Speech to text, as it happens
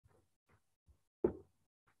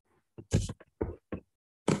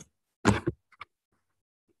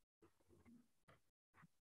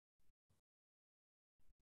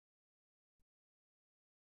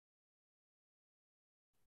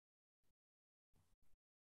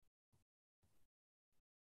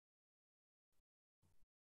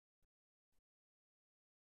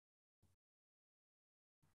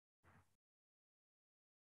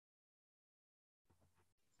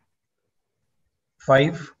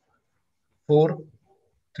5, 4,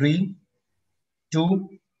 3, 2,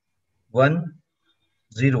 1,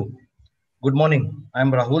 0. Good morning. I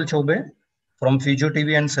am Rahul Chaube from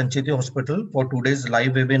OrthoTV and Sancheti Hospital for today's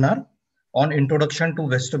live webinar on Introduction to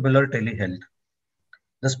Vestibular Telehealth.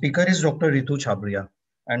 The speaker is Dr. Ritu Chhabriya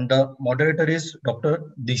and the moderator is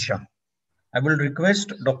Dr. Disha. I will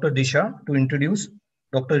request Dr. Disha to introduce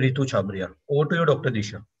Dr. Ritu Chhabriya. Over to you, Dr.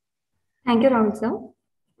 Disha. Thank you, Rahul sir.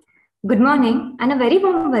 Good morning and a very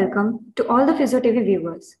warm welcome to all the OrthoTV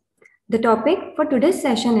viewers. The topic for today's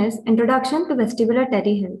session is Introduction to Vestibular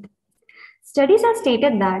Telehealth. Studies have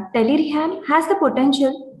stated that telerehab has the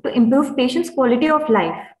potential to improve patients' quality of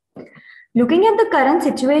life. Looking at the current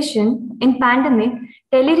situation in pandemic,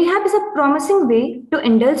 telerehab is a promising way to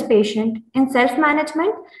indulge patients in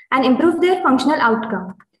self-management and improve their functional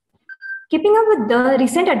outcome. Keeping up with the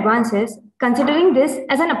recent advances, considering this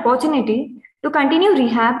as an opportunity to continue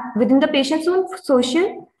rehab within the patient's own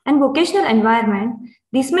social and vocational environment,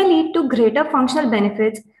 this may lead to greater functional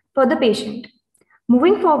benefits for the patient.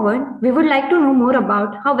 Moving forward, we would like to know more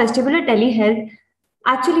about how vestibular telehealth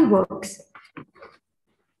actually works.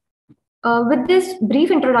 With this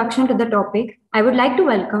brief introduction to the topic, I would like to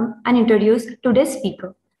welcome and introduce today's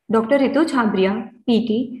speaker, Dr. Ritu Chhabriya,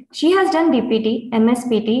 PT. She has done DPT,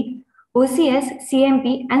 MSPT, OCS,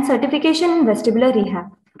 CMP, and certification in vestibular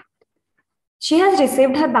rehab. She has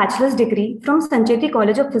received her bachelor's degree from Sancheti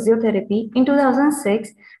College of Physiotherapy in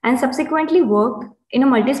 2006 and subsequently worked in a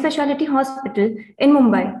multi-speciality hospital in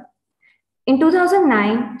Mumbai. In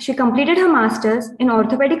 2009, she completed her master's in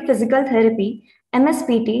Orthopaedic Physical Therapy,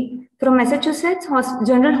 MSPT, from Massachusetts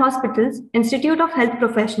General Hospital's Institute of Health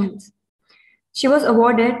Professionals. She was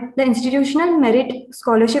awarded the Institutional Merit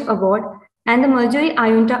Scholarship Award and the Marjorie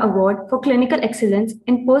Ayunta Award for Clinical Excellence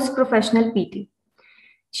in Post-Professional PT.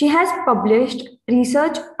 She has published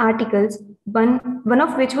research articles, one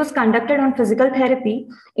of which was conducted on physical therapy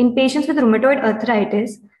in patients with rheumatoid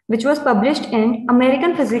arthritis, which was published in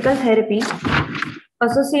American Physical Therapy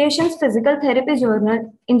Association's Physical Therapy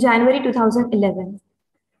Journal in January 2011.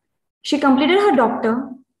 She completed her Doctor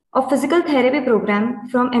of Physical Therapy program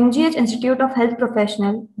from MGH Institute of Health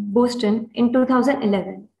Professional, Boston in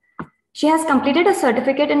 2011. She has completed a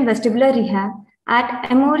certificate in vestibular rehab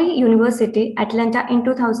at Emory University, Atlanta in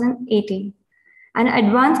 2018, and an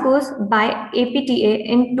advanced course by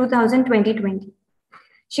APTA in 2020.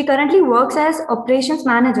 She currently works as operations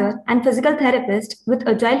manager and physical therapist with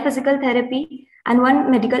Agile Physical Therapy and One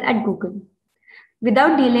Medical at Google.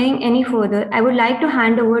 Without delaying any further, I would like to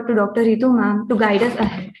hand over to Dr. Ritu ma'am to guide us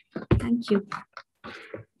ahead. Thank you.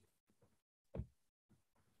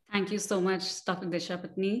 Thank you so much, Dr. Disha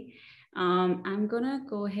Patni. I'm gonna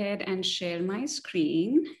go ahead and share my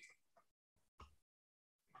screen.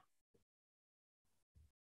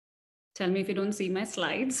 Tell me if you don't see my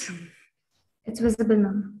slides. It's visible,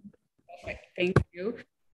 ma'am. Perfect, thank you.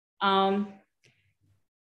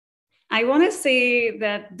 I wanna say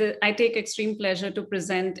that I take extreme pleasure to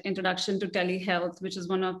present Introduction to Telehealth, which is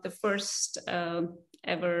one of the first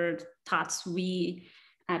ever thoughts we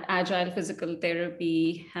at Agile Physical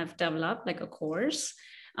Therapy have developed, like a course.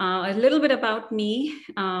 A little bit about me.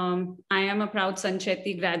 I am a proud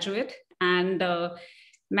Sancheti graduate and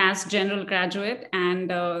Mass General graduate, and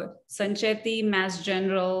Sancheti, Mass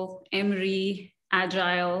General, Emory,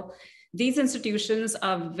 Agile. These institutions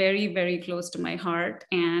are very, very close to my heart,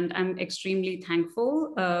 and I'm extremely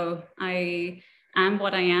thankful. I am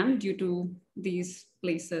what I am due to these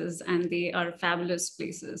places, and they are fabulous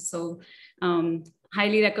places. So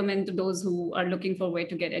highly recommend to those who are looking for a way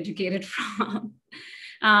to get educated from.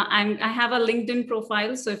 I have a LinkedIn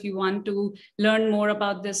profile, so if you want to learn more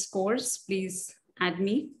about this course, please add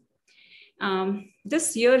me.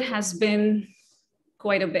 This year has been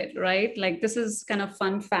quite a bit, right? Like, this is kind of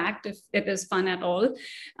fun fact, if it is fun at all.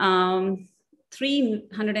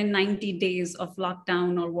 390 days of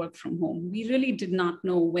lockdown or work from home. We really did not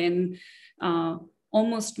know when,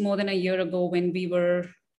 almost more than a year ago, when we were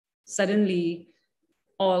suddenly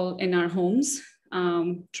all in our homes,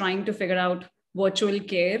 trying to figure out virtual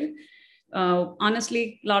care.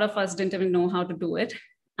 Honestly, a lot of us didn't even know how to do it.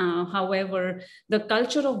 However, the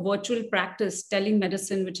culture of virtual practice,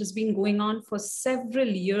 telemedicine, which has been going on for several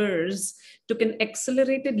years, took an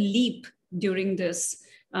accelerated leap during this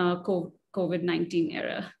COVID-19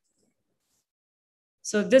 era.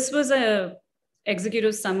 So this was a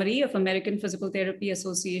executive summary of American Physical Therapy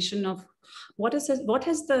Association of what has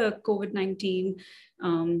the COVID-19,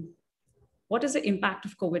 what is the impact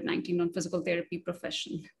of COVID-19 on physical therapy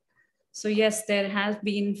profession? So yes, there has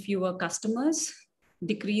been fewer customers,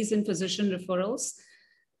 decrease in physician referrals,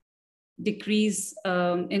 decrease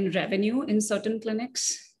in revenue in certain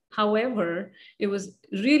clinics. However, it was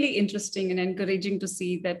really interesting and encouraging to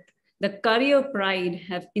see that the career pride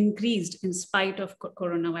have increased in spite of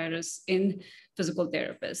coronavirus in physical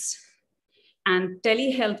therapists. And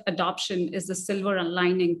telehealth adoption is the silver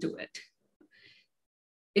lining to it.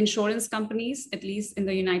 Insurance companies, at least in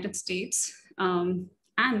the United States,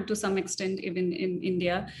 and to some extent even in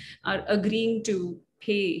India, are agreeing to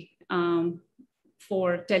pay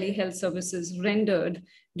for telehealth services rendered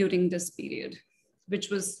during this period, which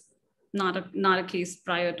was not a case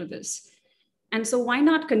prior to this. And so why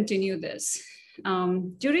not continue this?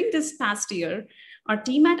 During this past year, our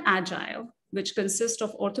team at Agile, which consists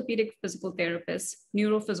of orthopedic physical therapists,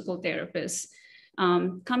 neurophysical therapists,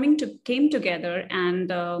 came together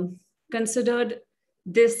and considered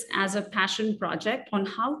this as a passion project on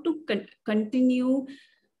how to continue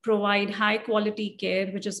provide high quality care,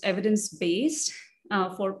 which is evidence-based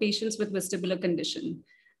for patients with vestibular condition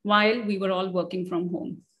while we were all working from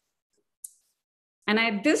home.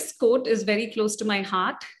 And this quote is very close to my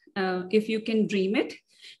heart. If you can dream it,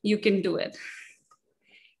 you can do it.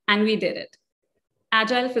 And we did it.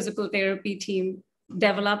 Agile Physical Therapy team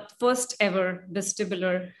developed first ever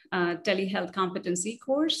vestibular telehealth competency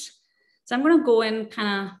course. So I'm going to go and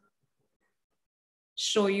kind of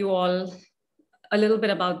show you all a little bit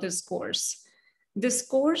about this course. This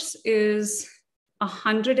course is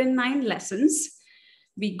 109 lessons.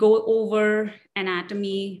 We go over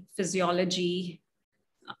anatomy, physiology,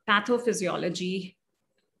 pathophysiology.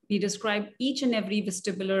 We describe each and every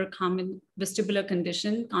vestibular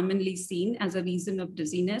condition commonly seen as a reason of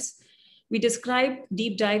dizziness. We describe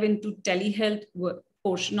deep dive into telehealth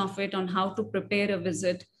portion of it on how to prepare a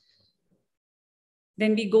visit.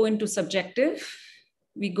 Then we go into subjective.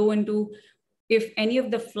 We go into if any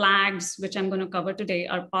of the flags, which I'm going to cover today,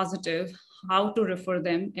 are positive, how to refer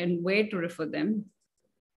them and where to refer them.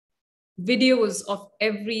 Videos of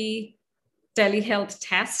every telehealth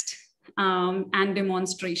test and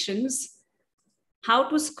demonstrations. How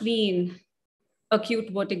to screen acute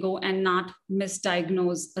vertigo and not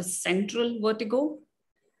misdiagnose a central vertigo.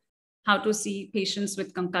 How to see patients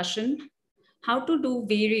with concussion. How to do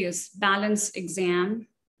various balance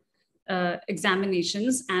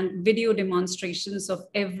examinations and video demonstrations of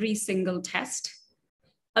every single test,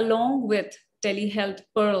 along with telehealth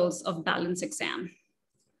pearls of balance exam.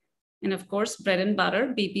 And of course, bread and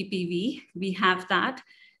butter, BPPV, we have that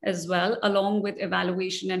as well, along with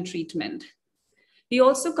evaluation and treatment. We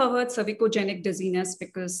also covered cervicogenic dizziness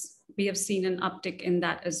because we have seen an uptick in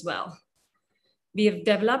that as well. We have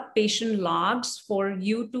developed patient logs for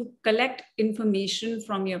you to collect information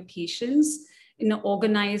from your patients in an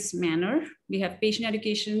organized manner. We have patient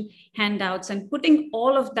education handouts, and putting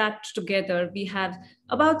all of that together, we have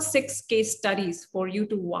about 6 case studies for you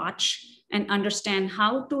to watch and understand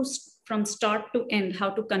how to, from start to end, how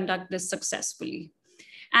to conduct this successfully.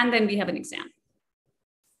 And then we have an exam.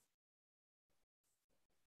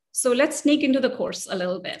 So let's sneak into the course a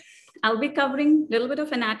little bit. I'll be covering a little bit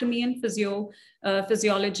of anatomy and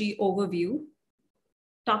physiology overview,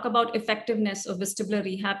 talk about effectiveness of vestibular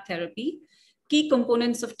rehab therapy, key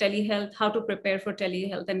components of telehealth, how to prepare for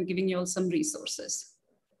telehealth, and giving you all some resources.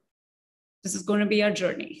 This is going to be our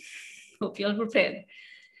journey. Hope you're prepared.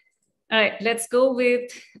 All right, let's go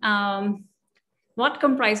with what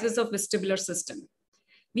comprises of vestibular system.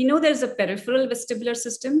 We know there's a peripheral vestibular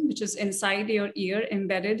system, which is inside your ear,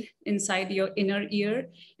 embedded inside your inner ear.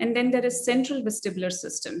 And then there is central vestibular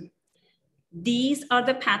system. These are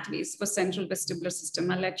the pathways for central vestibular system.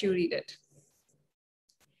 I'll let you read it.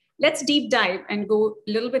 Let's deep dive and go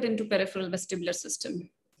a little bit into peripheral vestibular system.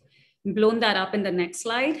 Blown that up in the next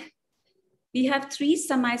slide. We have 3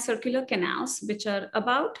 semicircular canals, which are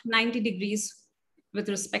about 90 degrees with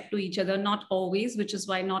respect to each other, not always, which is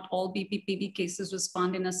why not all BPPV cases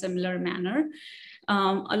respond in a similar manner.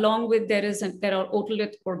 Along with there are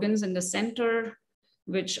otolith organs in the center,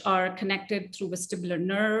 which are connected through vestibular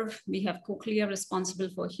nerve. We have cochlea responsible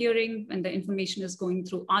for hearing, and the information is going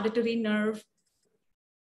through auditory nerve.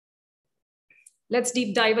 Let's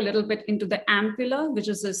deep dive a little bit into the ampulla, which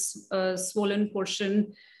is this swollen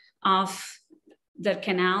portion of the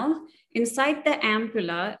canal. Inside the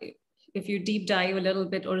ampulla, if you deep dive a little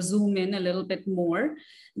bit or zoom in a little bit more,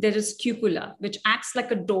 there is cupula, which acts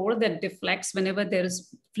like a door that deflects whenever there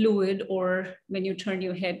is fluid or when you turn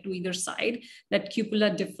your head to either side, that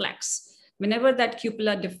cupula deflects. Whenever that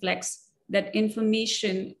cupula deflects, that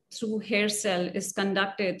information through hair cell is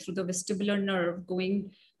conducted through the vestibular nerve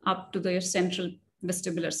going up to the central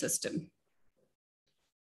vestibular system.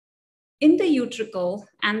 In the utricle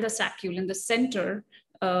and the saccule in the center,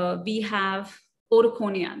 we have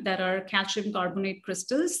oroconia, that are calcium carbonate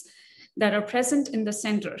crystals that are present in the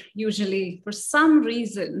center. Usually, for some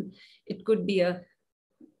reason, it could be a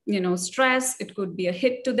stress, it could be a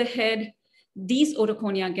hit to the head. These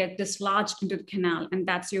oroconia get dislodged into the canal, and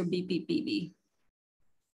that's your BPPV.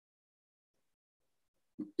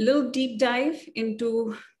 Little deep dive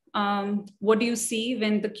into what do you see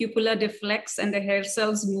when the cupula deflects and the hair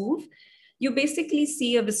cells move. You basically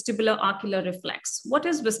see a vestibular ocular reflex. What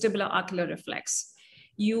is vestibular ocular reflex?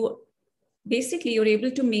 You're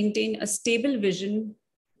able to maintain a stable vision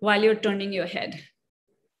while you're turning your head.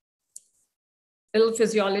 Little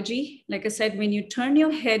physiology, like I said, when you turn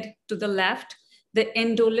your head to the left, the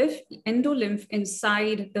endolymph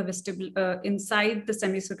inside the vestibule, inside the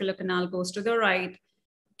semicircular canal goes to the right.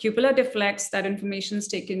 Cupula deflects, that information is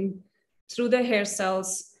taken through the hair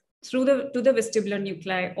cells, to the vestibular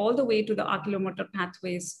nuclei, all the way to the oculomotor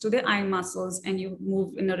pathways, to the eye muscles, and you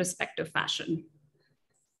move in a respective fashion.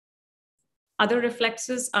 Other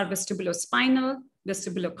reflexes are vestibulospinal,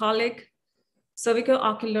 vestibulocholic,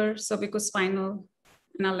 cervico-ocular, cervicospinal,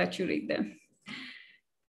 and I'll let you read them.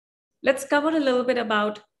 Let's cover a little bit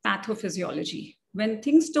about pathophysiology. When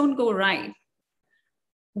things don't go right,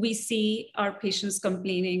 we see our patients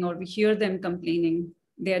complaining, or we hear them complaining,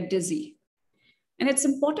 they're dizzy. And it's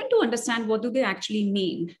important to understand, what do they actually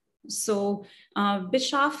mean? So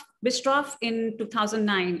Bischoff in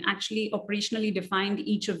 2009 actually operationally defined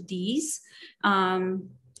each of these.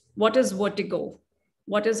 What is vertigo?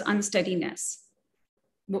 What is unsteadiness?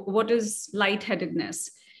 What is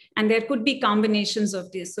lightheadedness? And there could be combinations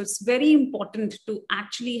of this. So it's very important to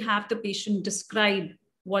actually have the patient describe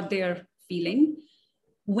what they're feeling.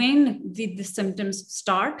 When did the symptoms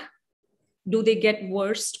start? Do they get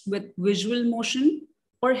worse with visual motion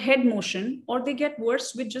or head motion, or they get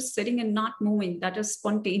worse with just sitting and not moving, that is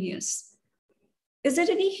spontaneous? Is there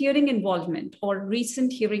any hearing involvement or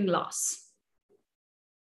recent hearing loss?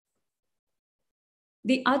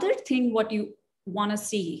 The other thing, what you want to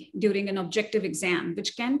see during an objective exam,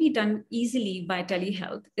 which can be done easily by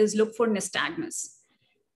telehealth, is look for nystagmus.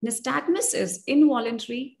 Nystagmus is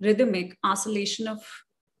involuntary rhythmic oscillation of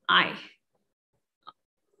eye.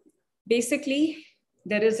 Basically,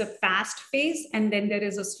 there is a fast phase and then there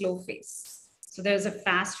is a slow phase. So there's a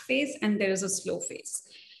fast phase and there is a slow phase.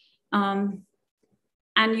 And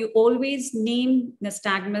you always name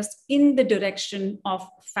nystagmus in the direction of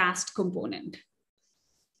fast component.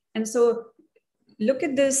 And so look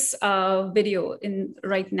at this video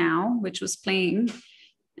right now, which was playing,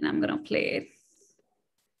 and I'm gonna play it.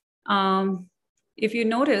 If you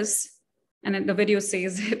notice, and the video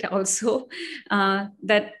says it also,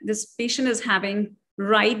 that this patient is having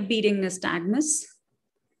right beating nystagmus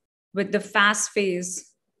with the fast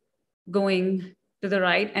phase going to the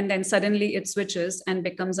right, and then suddenly it switches and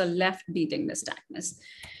becomes a left beating nystagmus.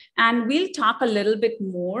 And we'll talk a little bit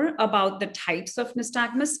more about the types of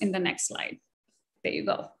nystagmus in the next slide. There you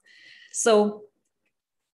go. So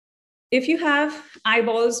if you have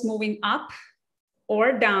eyeballs moving up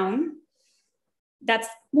or down, that's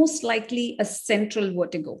most likely a central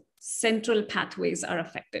vertigo. Central pathways are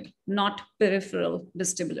affected, not peripheral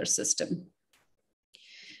vestibular system.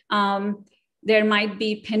 There might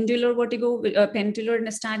be pendular vertigo, pendular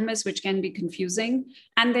nystagmus, which can be confusing,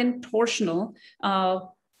 and then torsional.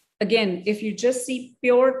 Again, if you just see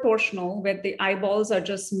pure torsional, where the eyeballs are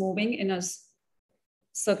just moving in a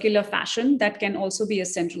circular fashion, that can also be a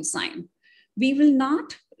central sign. We will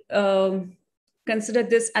not consider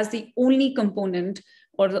this as the only component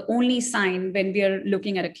or the only sign when we are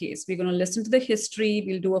looking at a case. We're going to listen to the history,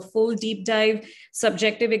 we'll do a full deep dive,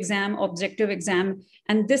 subjective exam, objective exam,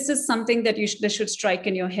 and this is something that should strike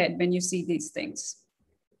in your head when you see these things.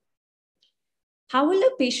 How will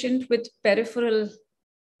a patient with peripheral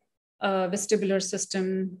vestibular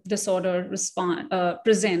system disorder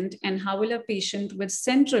present, and how will a patient with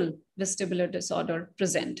central vestibular disorder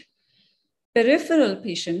present? Peripheral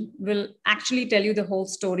patient will actually tell you the whole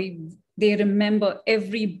story. They remember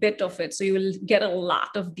every bit of it, so you will get a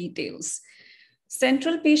lot of details.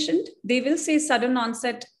 Central patient, they will say sudden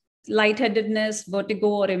onset lightheadedness, vertigo,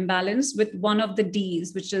 or imbalance with one of the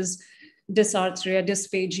Ds, which is dysarthria,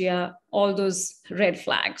 dysphagia, all those red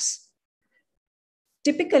flags.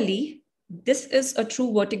 Typically, this is a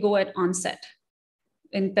true vertigo at onset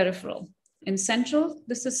in peripheral. In central,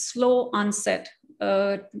 this is slow onset,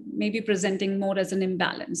 maybe presenting more as an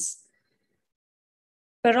imbalance.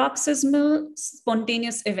 Paroxysmal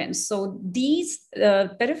spontaneous events. So these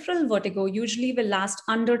peripheral vertigo usually will last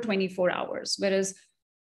under 24 hours, whereas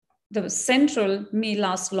the central may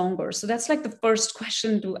last longer. So that's like the first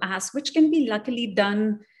question to ask, which can be luckily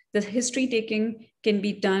done. The history taking can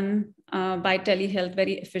be done by telehealth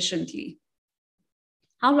very efficiently.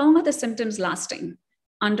 How long are the symptoms lasting?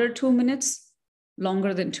 Under 2 minutes,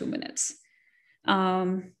 longer than 2 minutes.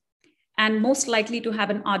 And most likely to have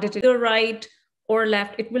an auditory to the right or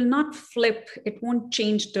left. It will not flip. It won't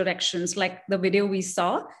change directions like the video we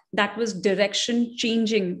saw. That was direction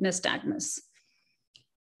changing nystagmus.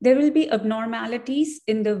 There will be abnormalities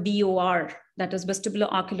in the VOR, that is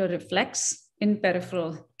vestibular ocular reflex, in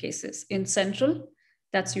peripheral cases. In central,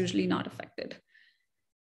 that's usually not affected.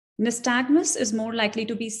 Nystagmus is more likely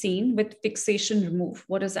to be seen with fixation remove.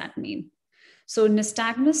 What does that mean? So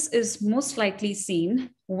nystagmus is most likely seen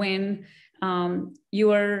when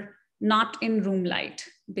you are not in room light.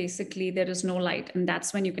 Basically, there is no light, and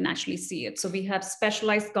that's when you can actually see it. So we have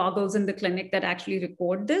specialized goggles in the clinic that actually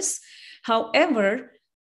record this. However,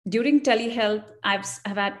 during telehealth, I've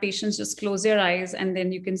had patients just close their eyes and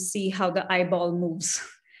then you can see how the eyeball moves.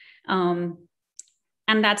 And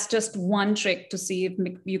that's just one trick to see if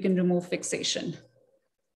you can remove fixation.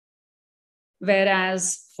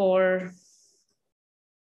 Whereas for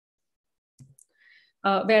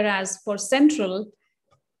central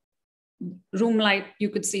room light, you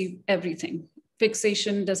could see everything.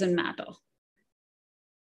 Fixation doesn't matter.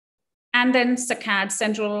 And then saccades,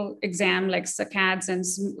 central exam, like saccades and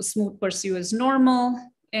smooth pursue is normal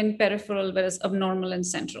in peripheral, whereas abnormal in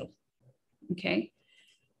central. Okay.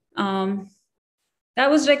 That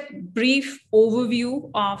was like brief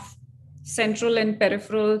overview of central and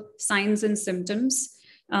peripheral signs and symptoms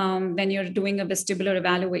when you're doing a vestibular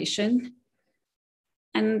evaluation.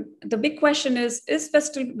 And the big question is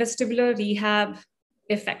vestibular rehab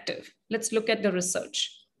effective? Let's look at the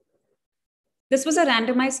research. This was a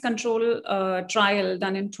randomized control trial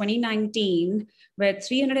done in 2019 where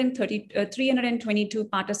 322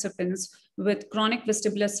 participants with chronic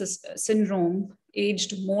vestibular syndrome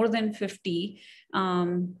aged more than 50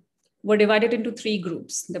 were divided into 3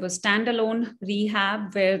 groups. There was standalone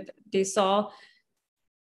rehab where they saw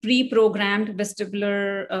pre-programmed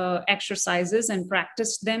vestibular exercises and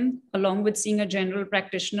practiced them along with seeing a general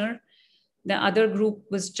practitioner. The other group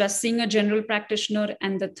was just seeing a general practitioner,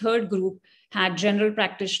 and the third group had general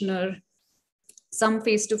practitioner, some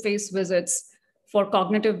face-to-face visits for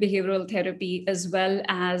cognitive behavioral therapy, as well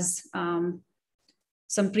as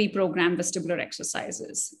some pre-programmed vestibular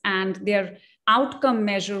exercises. And their outcome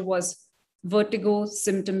measure was vertigo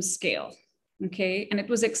symptom scale. Okay, and it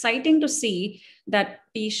was exciting to see that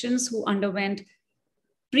patients who underwent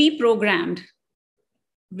pre-programmed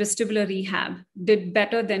vestibular rehab did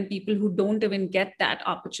better than people who don't even get that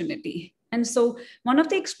opportunity. And so one of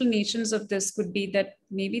the explanations of this could be that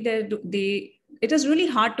maybe it is really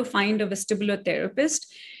hard to find a vestibular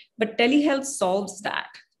therapist, but telehealth solves that.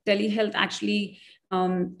 Telehealth actually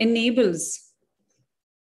enables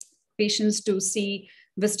patients to see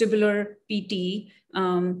vestibular PT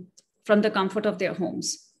from the comfort of their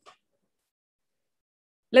homes.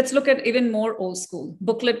 Let's look at even more old school,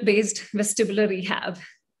 booklet-based vestibular rehab.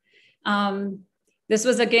 This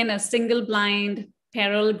was again a single blind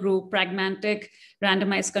parallel group pragmatic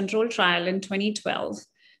randomized control trial in 2012,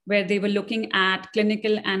 where they were looking at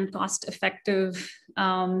clinical and cost effectiveness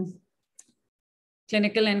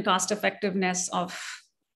of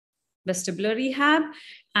vestibular rehab.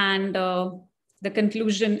 And the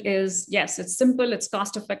conclusion is, yes, it's simple, it's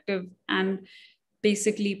cost effective, and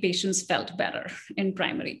basically patients felt better in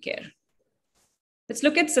primary care. Let's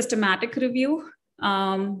look at systematic review.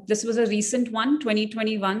 This was a recent one,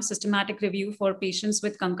 2021 systematic review for patients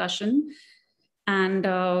with concussion. And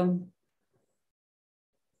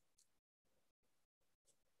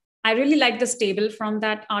I really like this table from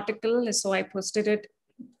that article, so I posted it.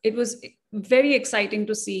 It was very exciting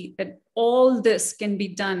to see that all this can be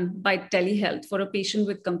done by telehealth for a patient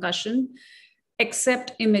with concussion,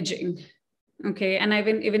 except imaging. Okay, and I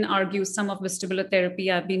even argue some of vestibular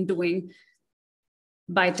therapy I've been doing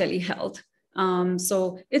by telehealth.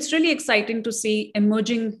 So it's really exciting to see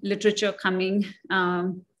emerging literature coming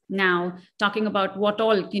now, talking about what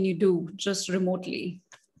all can you do just remotely.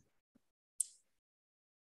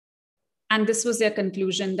 And this was their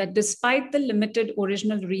conclusion, that despite the limited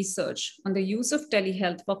original research on the use of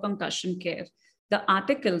telehealth for concussion care, the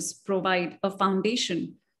articles provide a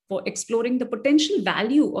foundation for exploring the potential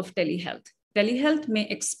value of telehealth. Telehealth may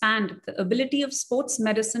expand the ability of sports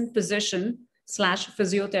medicine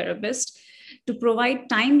physician/physiotherapist to provide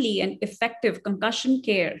timely and effective concussion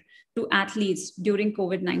care to athletes during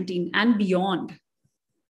COVID-19 and beyond.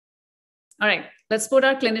 All right, let's put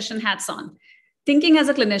our clinician hats on. Thinking as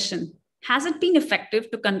a clinician, has it been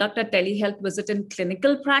effective to conduct a telehealth visit in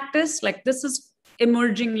clinical practice? Like, this is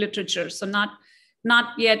emerging literature, so not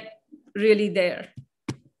yet really there.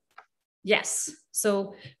 Yes.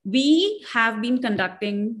 So we have been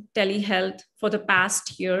conducting telehealth for the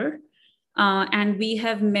past year, and we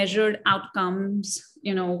have measured outcomes.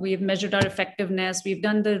 We've measured our effectiveness. We've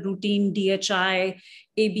done the routine DHI,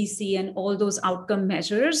 ABC, and all those outcome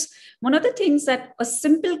measures. One of the things that a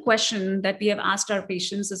simple question that we have asked our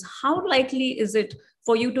patients is, how likely is it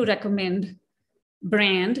for you to recommend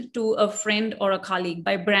brand to a friend or a colleague?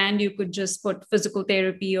 By brand, you could just put physical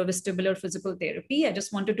therapy or vestibular physical therapy. I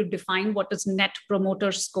just wanted to define what is net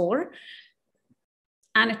promoter score.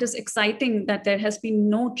 And it is exciting that there has been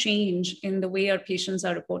no change in the way our patients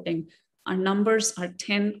are reporting. Our numbers are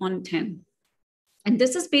 10 on 10. And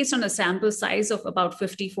this is based on a sample size of about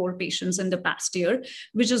 54 patients in the past year,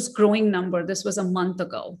 which is a growing number. This was a month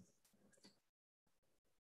ago.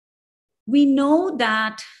 We know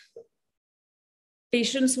that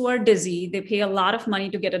patients who are dizzy, they pay a lot of money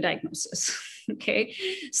to get a diagnosis. Okay.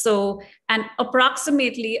 So, and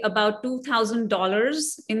approximately about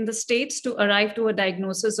 $2,000 in the States to arrive to a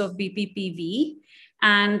diagnosis of BPPV.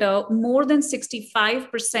 And more than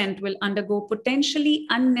 65% will undergo potentially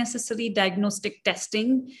unnecessary diagnostic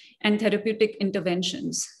testing and therapeutic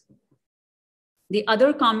interventions. The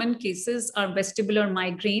other common cases are vestibular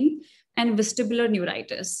migraine and vestibular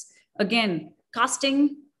neuritis. Again,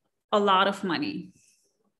 costing a lot of money.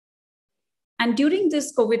 And during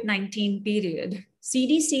this COVID-19 period,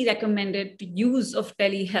 CDC recommended the use of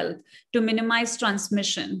telehealth to minimize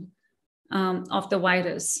transmission of the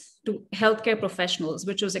virus to healthcare professionals,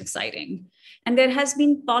 which was exciting. And there has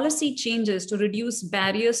been policy changes to reduce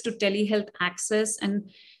barriers to telehealth access.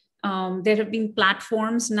 And there have been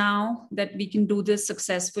platforms now that we can do this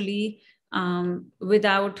successfully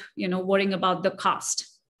without worrying about the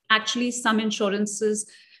cost. Actually, some insurances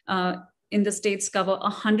in the States cover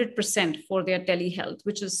 100% for their telehealth,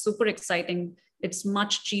 which is super exciting. It's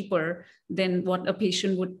much cheaper than what a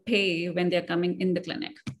patient would pay when they're coming in the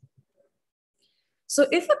clinic. So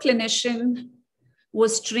if a clinician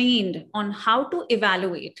was trained on how to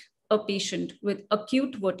evaluate a patient with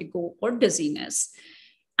acute vertigo or dizziness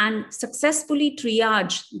and successfully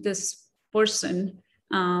triage this person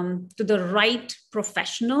to the right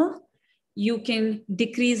professional, you can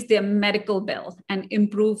decrease their medical bill and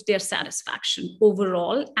improve their satisfaction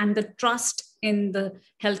overall and the trust in the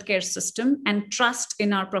healthcare system and trust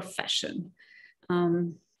in our profession.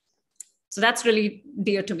 So that's really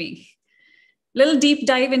dear to me. Little deep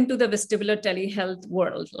dive into the vestibular telehealth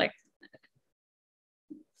world. Like,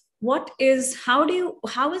 how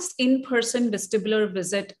is in-person vestibular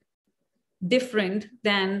visit different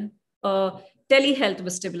than a telehealth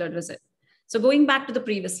vestibular visit? So going back to the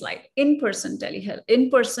previous slide, in-person telehealth,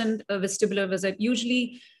 in-person vestibular visit,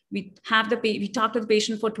 usually we talk to the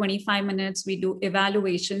patient for 25 minutes, we do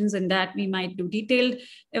evaluations, and that we might do detailed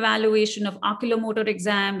evaluation of oculomotor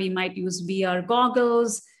exam, we might use VR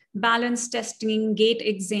goggles, balance testing, gait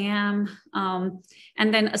exam,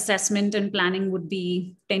 and then assessment and planning would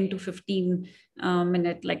be 10 to 15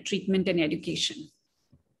 minute like treatment and education.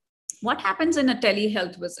 What happens in a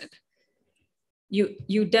telehealth visit?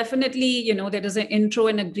 You definitely, there is an intro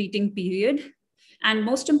and a greeting period. And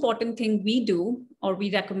most important thing we do or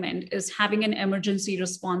we recommend is having an emergency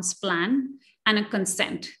response plan and a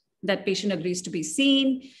consent that patient agrees to be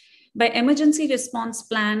seen. By emergency response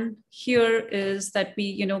plan, here is that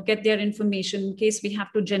we get their information in case we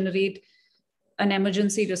have to generate an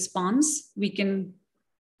emergency response. We can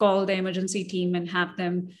call the emergency team and have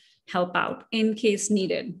them help out in case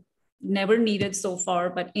needed. Never needed so far,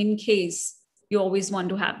 but in case, you always want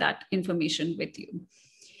to have that information with you.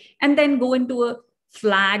 And then go into a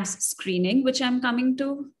flags screening, which I'm coming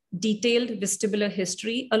to, detailed vestibular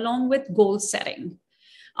history along with goal setting.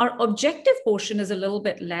 Our objective portion is a little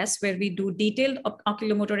bit less, where we do detailed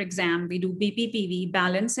oculomotor exam, we do BPPV,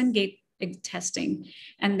 balance and gait testing,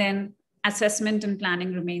 and then assessment and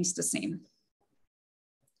planning remains the same.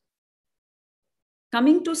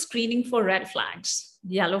 Coming to screening for red flags,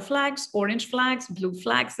 yellow flags, orange flags, blue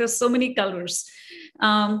flags, there's so many colors.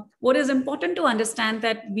 What is important to understand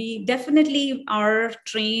that we definitely are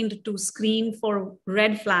trained to screen for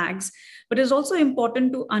red flags, but it's also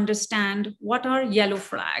important to understand what are yellow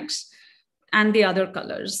flags and the other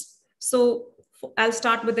colors. So I'll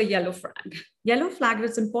start with the yellow flag. Yellow flag,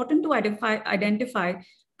 it's important to identify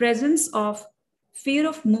presence of fear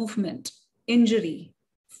of movement, injury,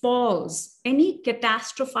 falls, any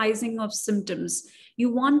catastrophizing of symptoms. You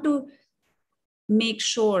want to make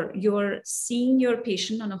sure you're seeing your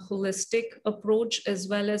patient on a holistic approach, as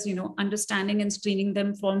well as understanding and screening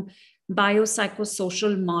them from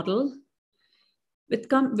biopsychosocial model.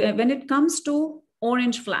 When it comes to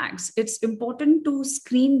orange flags, it's important to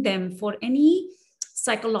screen them for any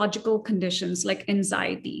psychological conditions like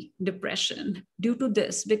anxiety, depression due to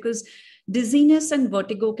this, because dizziness and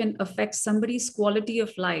vertigo can affect somebody's quality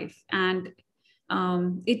of life, and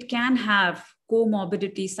it can have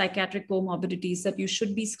comorbidities, psychiatric comorbidities that you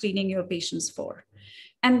should be screening your patients for.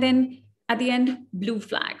 And then at the end, blue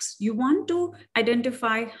flags. You want to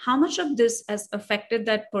identify how much of this has affected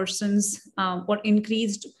that person's or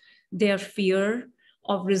increased their fear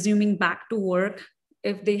of resuming back to work,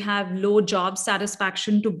 if they have low job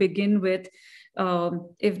satisfaction to begin with,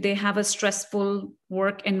 if they have a stressful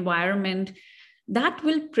work environment. That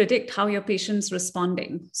will predict how your patient's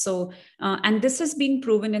responding. So, and this has been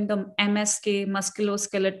proven in the MSK,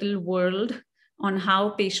 musculoskeletal world, on how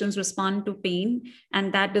patients respond to pain,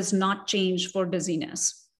 and that does not change for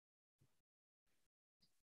dizziness.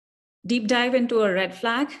 Deep dive into a red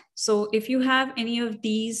flag. So if you have any of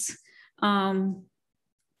these,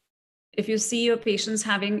 if you see your patients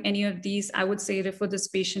having any of these, I would say refer this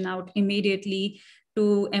patient out immediately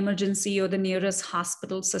to emergency or the nearest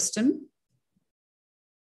hospital system.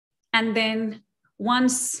 And then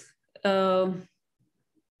once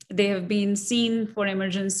they have been seen for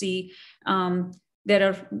emergency, there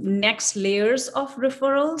are next layers of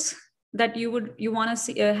referrals that you want to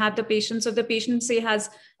see, have the patient. So if the patient, say, has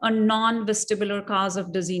a non-vestibular cause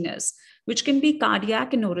of dizziness, which can be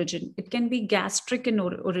cardiac in origin, it can be gastric in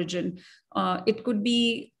origin, it could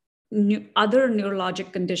be other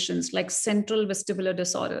neurologic conditions like central vestibular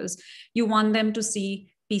disorders. You want them to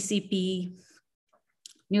see PCP,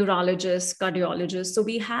 neurologists, cardiologists. So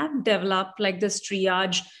we have developed like this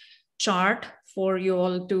triage chart for you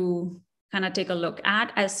all to kind of take a look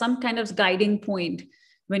at as some kind of guiding point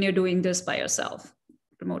when you're doing this by yourself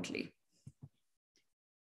remotely.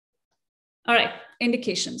 All right,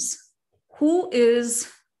 indications.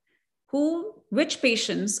 Which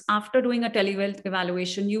patients, after doing a telehealth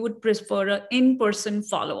evaluation, you would prefer an in-person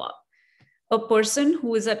follow-up? A person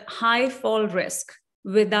who is at high fall risk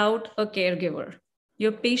without a caregiver.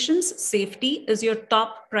 Your patient's safety is your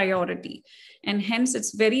top priority. And hence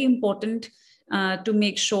it's very important to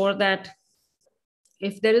make sure that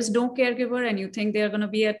if there is no caregiver and you think they're going to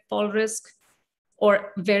be at fall risk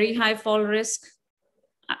or very high fall risk,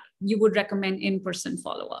 you would recommend in-person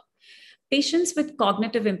follow-up. Patients with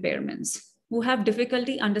cognitive impairments who have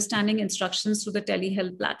difficulty understanding instructions through the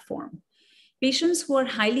telehealth platform. Patients who are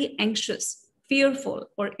highly anxious, fearful,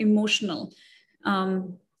 or emotional.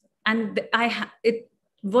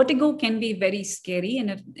 Vertigo can be very scary,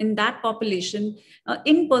 and in that population,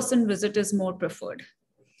 in-person visit is more preferred.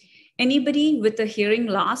 Anybody with a hearing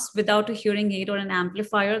loss without a hearing aid or an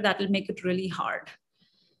amplifier, that will make it really hard.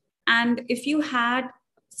 And if you had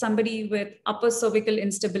somebody with upper cervical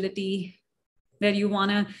instability, where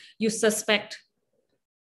you suspect,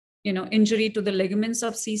 injury to the ligaments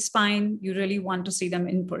of C-spine, you really want to see them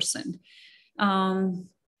in person.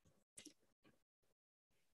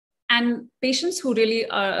 And patients who really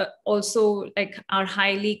are also are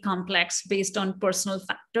highly complex based on personal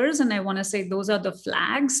factors. And I want to say those are the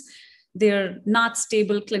flags. They're not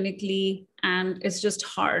stable clinically, and it's just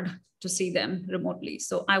hard to see them remotely.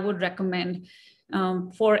 So I would recommend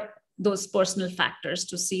for those personal factors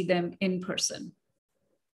to see them in person.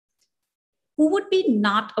 Who would be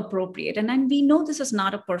not appropriate? And then we know this is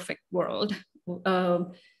not a perfect world.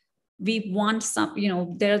 We want some,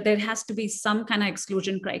 there has to be some kind of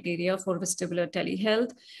exclusion criteria for vestibular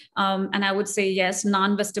telehealth. And I would say, yes,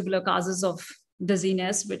 non-vestibular causes of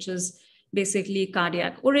dizziness, which is basically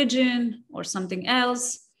cardiac origin or something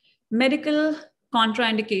else. Medical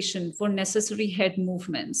contraindication for necessary head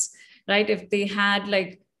movements, right? If they had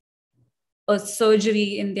a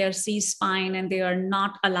surgery in their C-spine and they are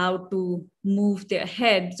not allowed to move their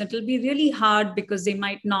heads, it will be really hard because they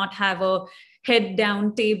might not have a head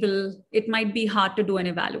down table. It might be hard to do an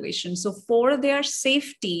evaluation. So for their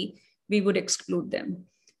safety, we would exclude them.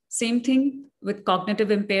 Same thing with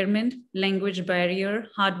cognitive impairment, language barrier,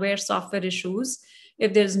 hardware, software issues.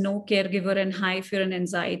 If there's no caregiver and high fear and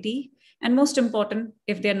anxiety, and most important,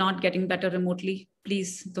 if they're not getting better remotely,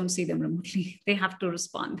 please don't see them remotely. They have to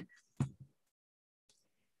respond.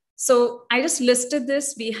 So I just listed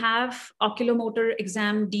this. We have oculomotor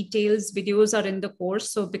exam details, videos are in the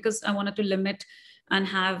course. So because I wanted to limit and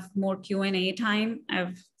have more Q&A time,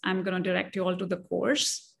 I'm going to direct you all to the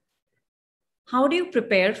course. How do you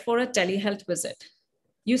prepare for a telehealth visit?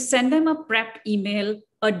 You send them a prep email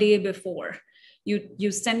a day before.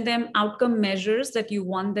 You send them outcome measures that you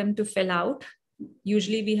want them to fill out.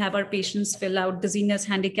 Usually we have our patients fill out dizziness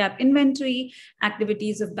handicap inventory,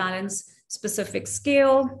 activities of balance specific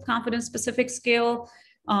scale, confidence specific scale,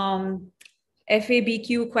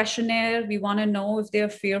 FABQ questionnaire. We want to know if they're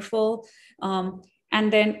fearful.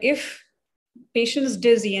 And then if patient is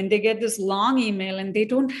dizzy and they get this long email and they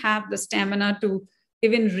don't have the stamina to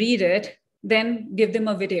even read it, then give them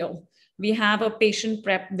a video. We have a patient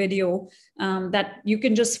prep video that you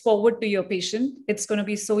can just forward to your patient. It's going to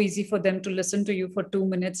be so easy for them to listen to you for 2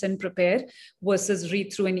 minutes and prepare versus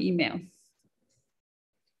read through an email.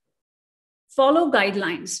 Follow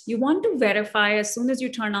guidelines. You want to verify as soon as you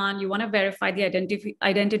turn on, you want to verify the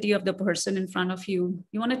identity of the person in front of you.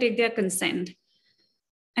 You want to take their consent.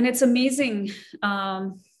 And it's amazing.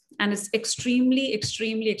 And it's extremely,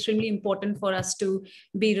 extremely, extremely important for us to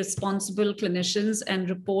be responsible clinicians and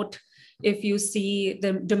report if you see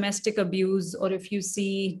the domestic abuse or if you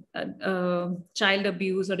see child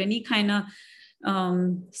abuse or any kind of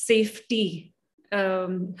safety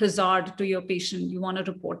hazard to your patient. You want to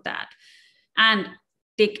report that and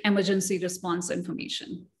take emergency response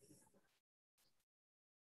information.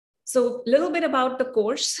 So a little bit about the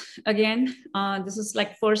course. Again, this is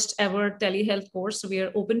like first ever telehealth course. So we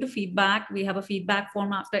are open to feedback. We have a feedback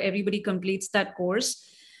form after everybody completes that course.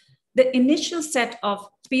 The initial set of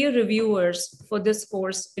peer reviewers for this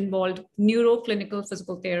course involved neuroclinical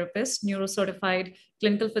physical therapists, neuro-certified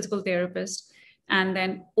clinical physical therapists, and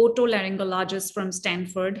then otolaryngologists from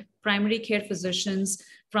Stanford, primary care physicians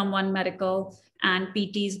from One Medical, and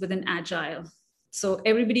PTs within Agile. So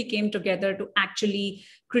everybody came together to actually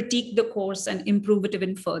critique the course and improve it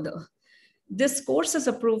even further. This course is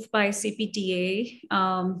approved by CPTA,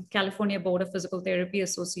 California Board of Physical Therapy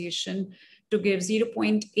Association, to give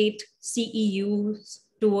 0.8 CEUs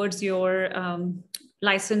towards your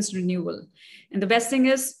license renewal. And the best thing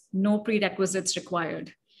is no prerequisites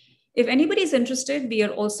required. If anybody is interested, we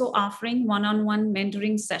are also offering one-on-one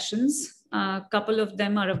mentoring sessions. A couple of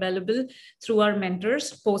them are available through our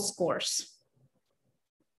mentors post-course.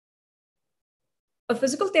 A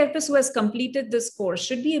physical therapist who has completed this course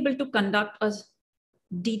should be able to conduct a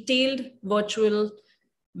detailed virtual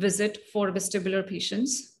visit for vestibular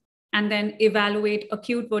patients and then evaluate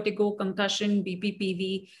acute vertigo, concussion,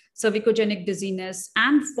 BPPV, cervicogenic dizziness,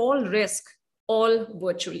 and fall risk all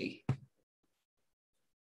virtually.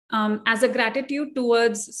 As a gratitude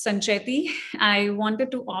towards Sancheti, I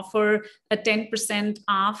wanted to offer a 10%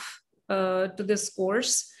 off to this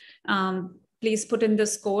course. Please put in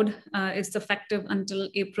this code. It's effective until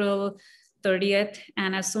April 30th.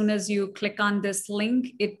 And as soon as you click on this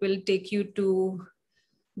link, it will take you to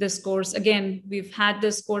this course. Again, we've had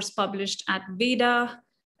this course published at Veda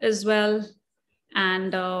as well.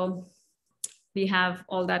 And we have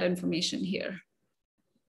all that information here.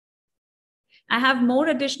 I have more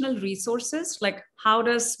additional resources, like how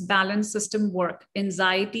does balance system work,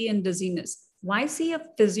 anxiety and dizziness. Why see a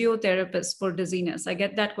physiotherapist for dizziness? I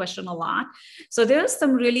get that question a lot. So there's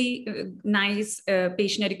some really nice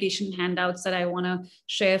patient education handouts that I want to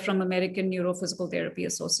share from American Neurophysical Therapy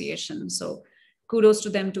Association. So kudos to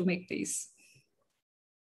them to make these.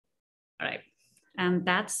 All right. And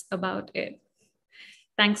that's about it.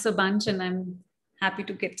 Thanks a bunch. And I'm happy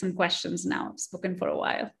to get some questions now. I've spoken for a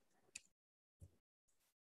while.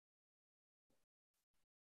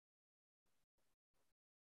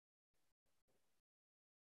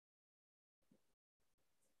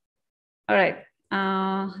 All right,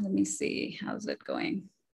 let me see, how's it going?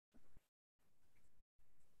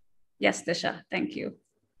 Yes, Disha, thank you.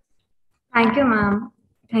 Thank you, ma'am.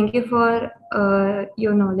 Thank you for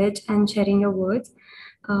your knowledge and sharing your words.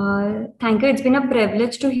 Thank you. It's been a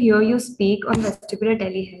privilege to hear you speak on vestibular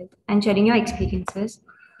telehealth and sharing your experiences.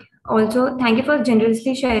 Also, thank you for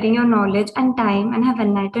generously sharing your knowledge and time and have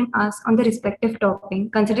enlightened us on the respective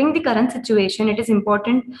topic. Considering the current situation, it is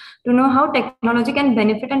important to know how technology can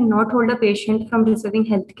benefit and not hold a patient from receiving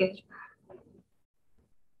healthcare.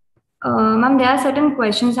 Ma'am, there are certain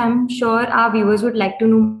questions I'm sure our viewers would like to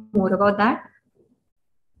know more about that.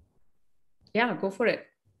 Yeah, go for it.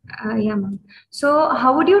 Yeah, ma'am. So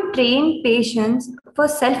how would you train patients for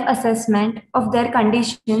self-assessment of their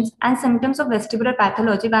conditions and symptoms of vestibular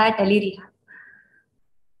pathology via tele-rehab?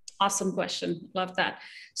 Awesome question. Love that.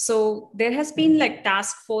 So there has been like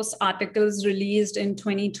task force articles released in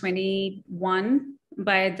 2021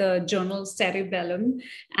 by the journal Cerebellum,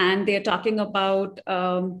 and they're talking about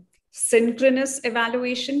synchronous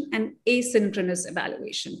evaluation and asynchronous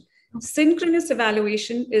evaluation. Synchronous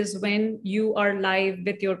evaluation is when you are live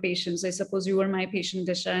with your patients. I suppose you are my patient,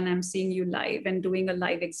 Disha, and I'm seeing you live and doing a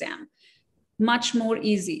live exam. Much more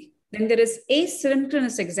easy. Then there is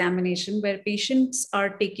asynchronous examination where patients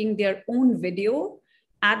are taking their own video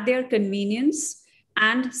at their convenience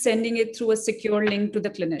and sending it through a secure link to the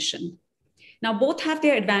clinician. Now, both have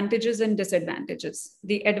their advantages and disadvantages.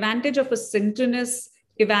 The advantage of a synchronous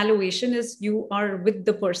evaluation is you are with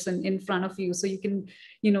the person in front of you. So you can,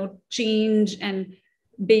 change, and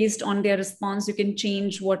based on their response, you can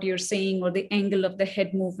change what you're saying or the angle of the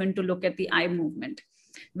head movement to look at the eye movement.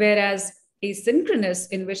 Whereas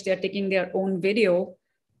asynchronous, in which they're taking their own video,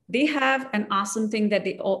 they have an awesome thing that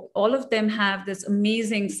they all of them have this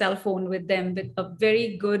amazing cell phone with them with a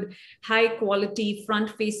very good high quality front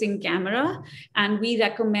facing camera. And we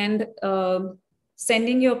recommend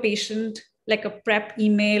sending your patient like a prep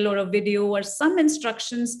email or a video or some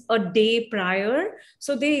instructions a day prior,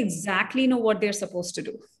 so they exactly know what they're supposed to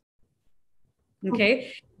do.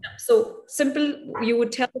 Okay. So simple, you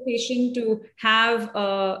would tell the patient to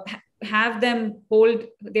have them hold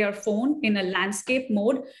their phone in a landscape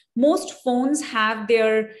mode. Most phones have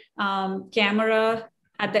their camera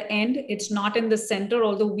at the end. It's not in the center,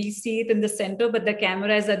 although we see it in the center, but the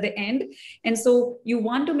camera is at the end. And so you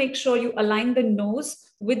want to make sure you align the nose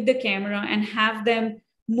with the camera and have them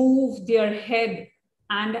move their head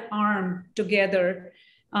and arm together,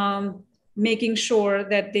 making sure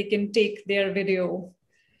that they can take their video.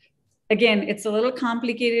 Again, it's a little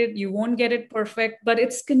complicated. You won't get it perfect, but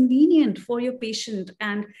it's convenient for your patient.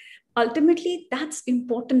 And ultimately, that's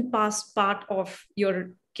important part of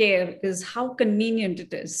your care, is how convenient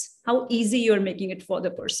it is, how easy you're making it for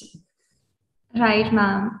the person. Right,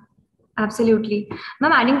 ma'am. Absolutely.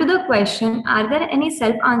 Ma'am, adding to the question, are there any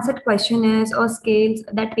self-answered questionnaires or scales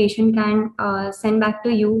that patient can send back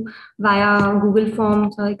to you via Google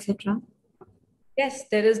Forms or etc.? Yes,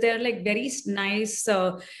 there are like very nice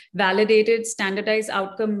validated standardized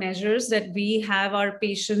outcome measures that we have our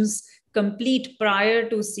patients complete prior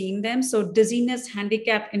to seeing them. So dizziness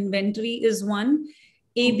handicap inventory is one.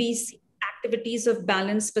 ABC, activities of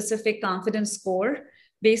balance specific confidence score.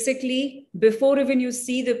 Basically, before even you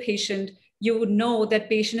see the patient, you would know that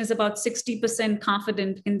patient is about 60%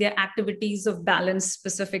 confident in their activities of balance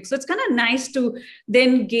specific. So it's kind of nice to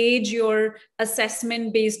then gauge your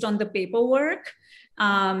assessment based on the paperwork.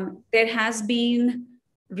 There has been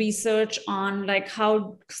research on like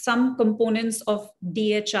how some components of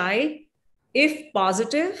DHI, if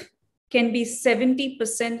positive, can be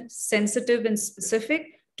 70% sensitive and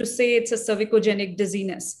specific to say it's a cervicogenic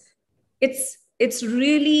dizziness. It's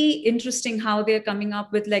really interesting how they're coming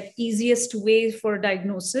up with like easiest way for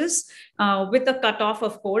diagnosis with a cutoff,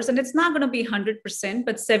 of course, and it's not going to be 100%,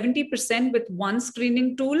 but 70% with one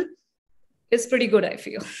screening tool is pretty good, I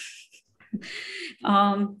feel.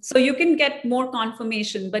 So you can get more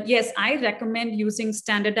confirmation, but yes, I recommend using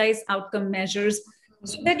standardized outcome measures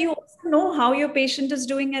so that you also know how your patient is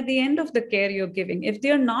doing at the end of the care you're giving. If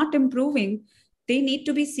they're not improving, they need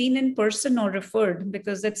to be seen in person or referred,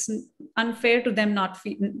 because it's unfair to them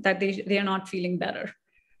that they are not feeling better.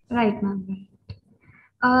 Right, ma'am.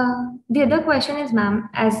 The other question is, ma'am,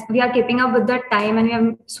 as we are keeping up with the time and we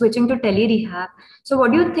are switching to tele-rehab, so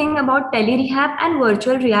what do you think about tele-rehab and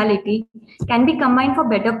virtual reality can be combined for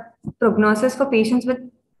better prognosis for patients with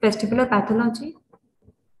vestibular pathology?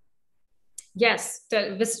 Yes,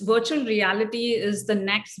 virtual reality is the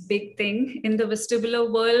next big thing in the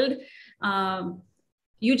vestibular world.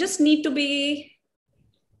 You just need to be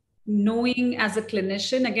knowing as a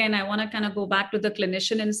clinician. Again, I want to kind of go back to the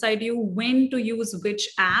clinician inside you, when to use which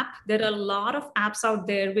app. There are a lot of apps out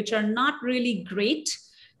there which are not really great,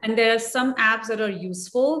 and there are some apps that are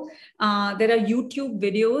useful. There are YouTube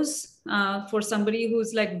videos for somebody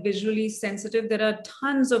who's like visually sensitive. There are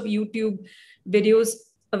tons of YouTube videos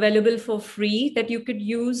available for free that you could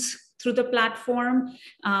use through the platform.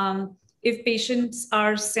 If patients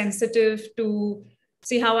are sensitive to,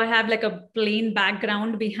 see how I have like a plain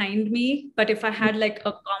background behind me, but if I had like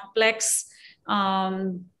a complex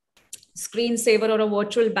screensaver or a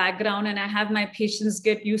virtual background and I have my patients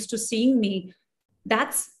get used to seeing me,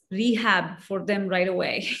 that's rehab for them right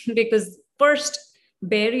away. Because first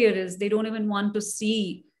barrier is they don't even want to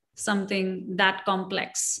see something that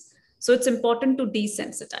complex. So it's important to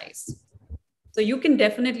desensitize. So you can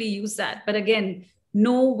definitely use that. But again,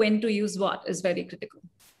 know when to use what is very critical.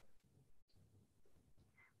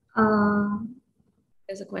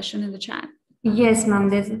 There's a question in the chat. Yes, ma'am,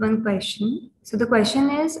 there's one question. So the question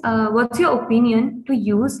is, what's your opinion to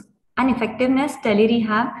use and effectiveness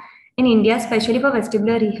tele-rehab in India, especially for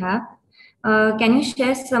vestibular rehab? Can you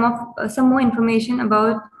share some more information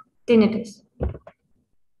about tinnitus?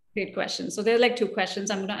 Great question. So there are like two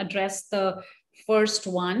questions. I'm going to address the first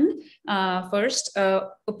one first.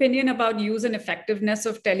 Opinion about use and effectiveness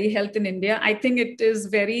of telehealth in India. I think it is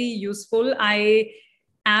very useful. I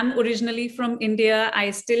am originally from India.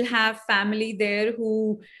 I still have family there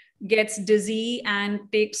who gets dizzy and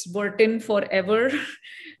takes Burton forever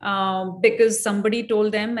because somebody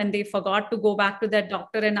told them and they forgot to go back to their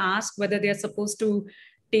doctor and ask whether they're supposed to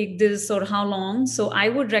take this or how long. So I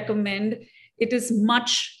would recommend, it is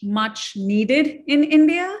much, much needed in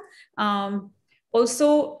India.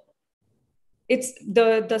 Also, it's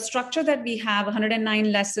the structure that we have,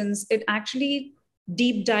 109 lessons, it actually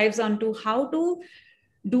deep dives onto how to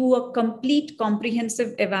do a complete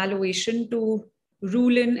comprehensive evaluation to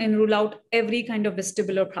rule in and rule out every kind of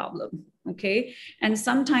vestibular problem. Okay. And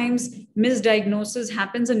sometimes misdiagnosis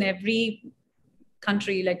happens in every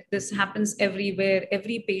country, like this happens everywhere,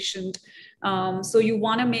 every patient. So you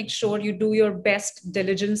want to make sure you do your best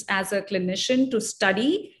diligence as a clinician to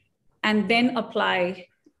study and then apply,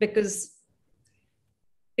 because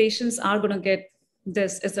patients are going to get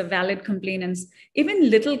this as a valid complaint. And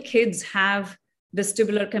even little kids have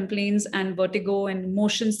vestibular complaints and vertigo and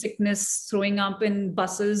motion sickness, throwing up in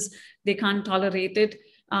buses. They can't tolerate it.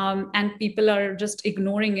 And people are just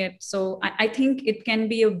ignoring it. So I think it can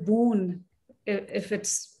be a boon if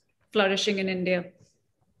it's flourishing in India.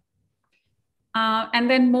 And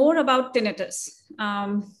then more about tinnitus.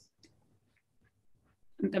 I'm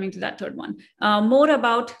coming to that third one. More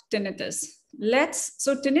about tinnitus.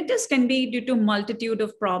 So tinnitus can be due to multitude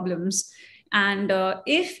of problems. And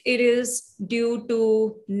if it is due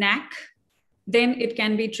to neck, then it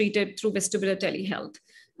can be treated through vestibular telehealth.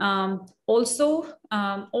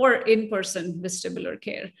 Or in-person vestibular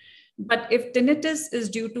care. But if tinnitus is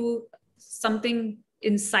due to something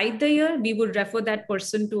inside the ear, we would refer that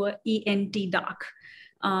person to an ENT doc.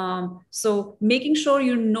 So making sure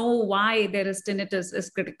you know why there is tinnitus is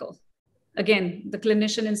critical. Again, the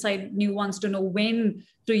clinician inside you wants to know when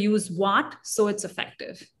to use what, so it's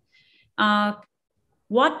effective.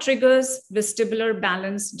 What triggers vestibular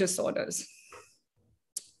balance disorders?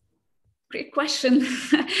 Great question.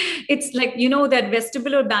 It's like, that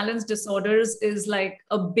vestibular balance disorders is like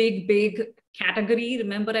a big, big category.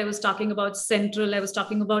 Remember, I was talking about central, I was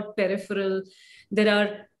talking about peripheral. There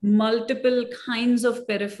are multiple kinds of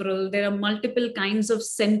peripheral. There are multiple kinds of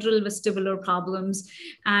central vestibular problems.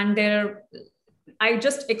 And I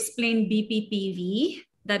just explained BPPV,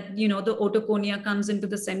 that, the otoconia comes into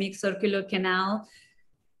the semicircular canal.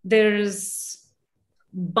 There's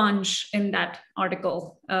bunch in that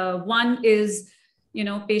article. One is,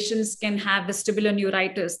 patients can have vestibular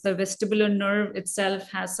neuritis. The vestibular nerve itself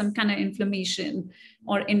has some kind of inflammation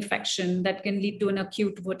or infection that can lead to an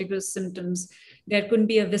acute vertigo symptoms. There could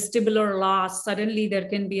be a vestibular loss. Suddenly there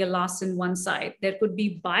can be a loss in one side. There could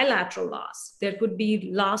be bilateral loss. There could be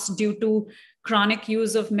loss due to chronic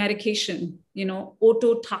use of medication,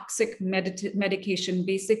 ototoxic medication,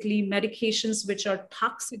 basically medications which are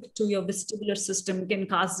toxic to your vestibular system can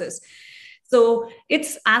cause this. So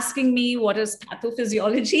it's asking me what is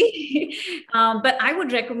pathophysiology, but I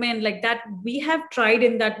would recommend like that we have tried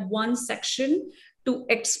in that one section to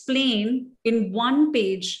explain in one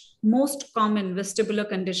page most common vestibular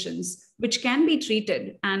conditions, which can be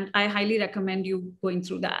treated. And I highly recommend you going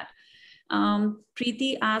through that.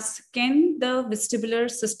 Preeti asks, can the vestibular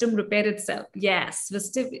system repair itself? Yes,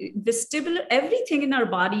 vestibular, everything in our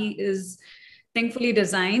body is thankfully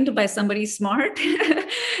designed by somebody smart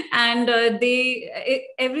and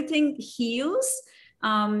everything heals.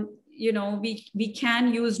 We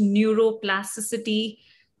can use neuroplasticity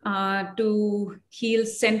to heal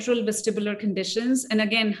central vestibular conditions. And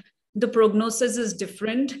again, the prognosis is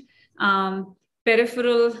different.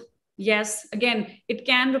 Peripheral, yes, again, it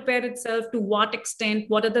can repair itself. To what extent,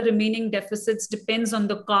 what are the remaining deficits, depends on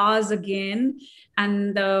the cause again.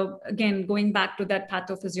 And again, going back to that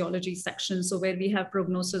pathophysiology section, so where we have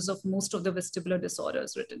prognosis of most of the vestibular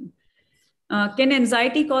disorders written. Can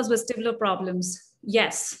anxiety cause vestibular problems?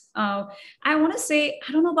 Yes. I want to say,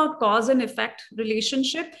 I don't know about cause and effect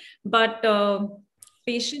relationship, but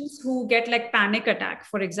patients who get like panic attack,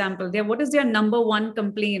 for example, what is their number one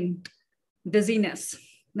complaint? Dizziness.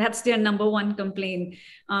 That's their number one complaint.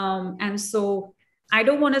 And so I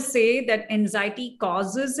don't want to say that anxiety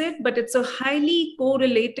causes it, but it's a highly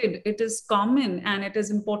correlated. It is common, and it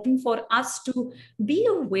is important for us to be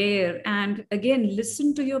aware and again,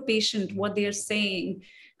 listen to your patient, what they're saying.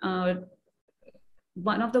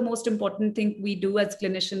 One of the most important things we do as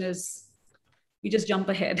clinician is we just jump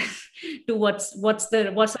ahead to what's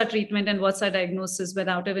our treatment and what's our diagnosis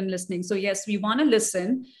without even listening. So yes, we want to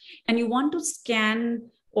listen, and you want to scan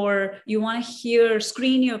or you want to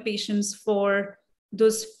screen your patients for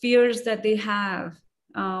those fears that they have.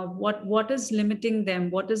 What is limiting them?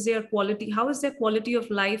 What is their quality? How is their quality of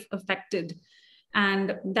life affected?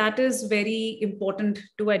 And that is very important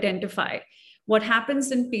to identify. what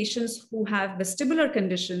happens in patients who have vestibular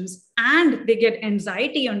conditions and they get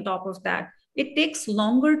anxiety on top of that, it takes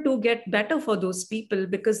longer to get better for those people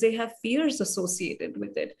because they have fears associated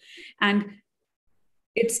with it. And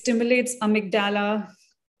it stimulates amygdala,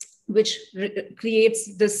 which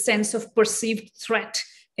creates this sense of perceived threat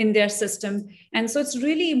in their system. And so it's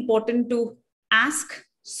really important to ask,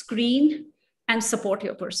 screen, and support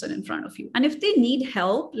your person in front of you. And if they need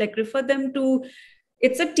help, like refer them to,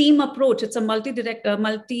 it's a team approach. It's a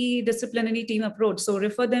multidisciplinary team approach. So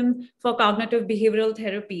refer them for cognitive behavioral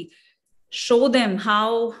therapy. Show them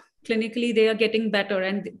how clinically they are getting better.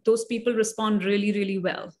 And those people respond really, really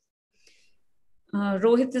well.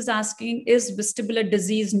 Rohit is asking, is vestibular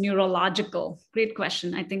disease neurological? Great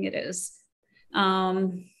question. I think it is.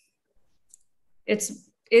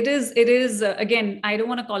 It is again, I don't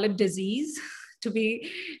want to call it disease to be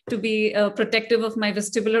protective of my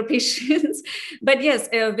vestibular patients, but yes,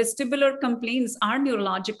 vestibular complaints are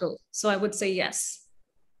neurological. So I would say yes.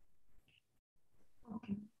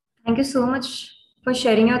 Okay. Thank you so much for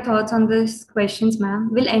sharing your thoughts on these questions, ma'am.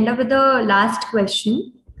 We'll end up with the last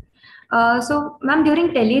question. So, ma'am,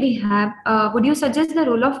 during tele-rehab, would you suggest the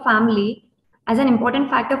role of family as an important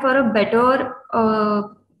factor for a better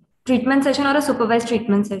treatment session or a supervised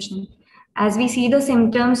treatment session? As we see the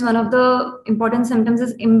symptoms, one of the important symptoms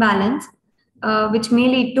is imbalance, which may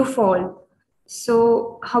lead to fall.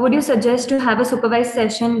 So, how would you suggest to have a supervised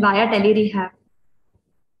session via tele-rehab?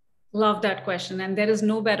 Love that question. And there is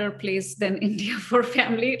no better place than India for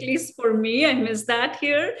family, at least for me. I miss that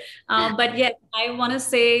here. But yet, I want to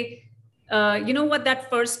say, you know what, that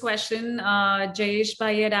first question Jayesh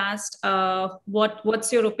Bhai had asked,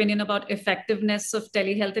 what's your opinion about effectiveness of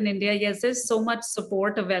telehealth in India? Yes, there's so much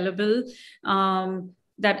support available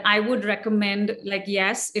that I would recommend. Like,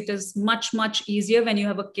 yes, it is much, much easier when you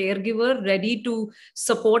have a caregiver ready to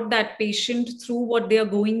support that patient through what they are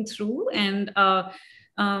going through. And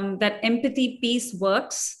that empathy piece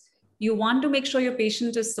works. You want to make sure your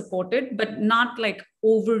patient is supported, but not like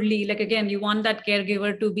overly, like, again, you want that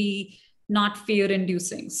caregiver to be not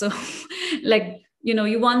fear-inducing. So like, you know,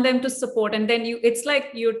 you want them to support, and then it's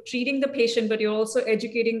like you're treating the patient, but you're also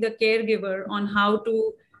educating the caregiver on how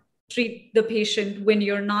to treat the patient when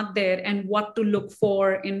you're not there and what to look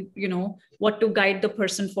for and, you know, what to guide the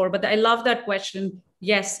person for. But I love that question.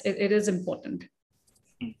 Yes, it is important.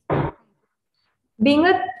 Being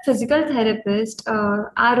a physical therapist,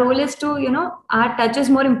 our role is to, you know, our touch is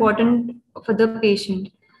more important for the patient.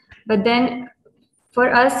 But then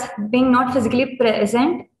for us, being not physically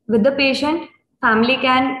present with the patient, family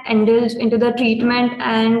can indulge into the treatment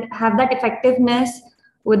and have that effectiveness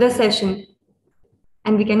with the session.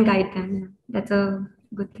 And we can guide them. That's a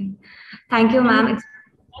good thing. Thank you, ma'am.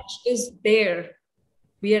 Touch is there.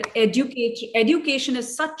 We are education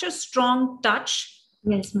is such a strong touch.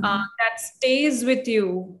 Yes, that stays with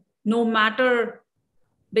you no matter,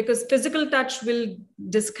 because physical touch will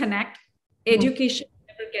disconnect. Education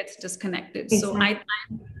never gets disconnected. Exactly. So I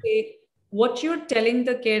say what you're telling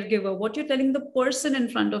the caregiver, what you're telling the person in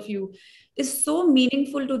front of you is so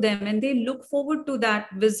meaningful to them, and they look forward to that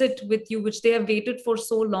visit with you, which they have waited for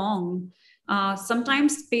so long.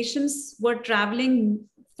 Sometimes patients were traveling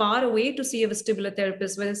far away to see a vestibular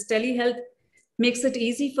therapist, whereas telehealth makes it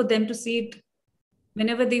easy for them to see it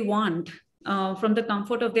whenever they want, from the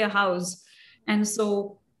comfort of their house. And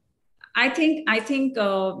so I think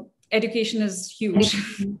education is huge.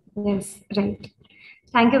 Yes, right.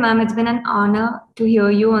 Thank you, ma'am. It's been an honor to hear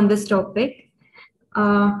you on this topic.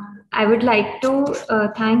 I would like to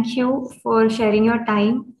thank you for sharing your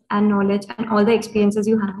time and knowledge and all the experiences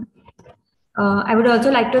you have. I would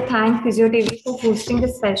also like to thank PhysioTV for hosting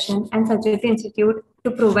this session and Surgeries Institute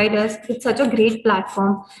to provide us with such a great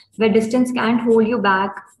platform where distance can't hold you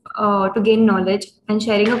back to gain knowledge, and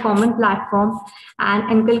sharing a common platform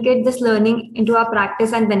and inculcate this learning into our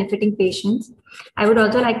practice and benefiting patients. I would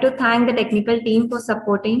also like to thank the technical team for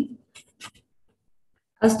supporting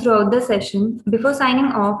us throughout the session. Before signing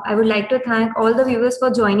off, I would like to thank all the viewers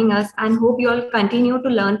for joining us and hope you all continue to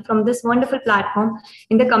learn from this wonderful platform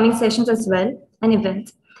in the coming sessions as well and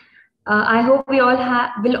events. I hope we all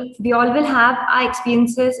will have our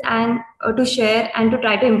experiences and to share and to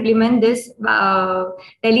try to implement this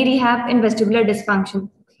tele-rehab in vestibular dysfunction.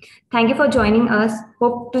 Thank you for joining us.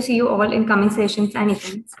 Hope to see you all in coming sessions and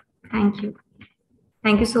events. Thank you.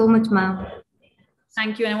 Thank you so much, ma'am.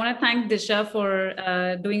 Thank you. And I want to thank Disha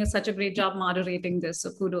for doing such a great job moderating this.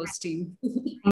 So kudos, team.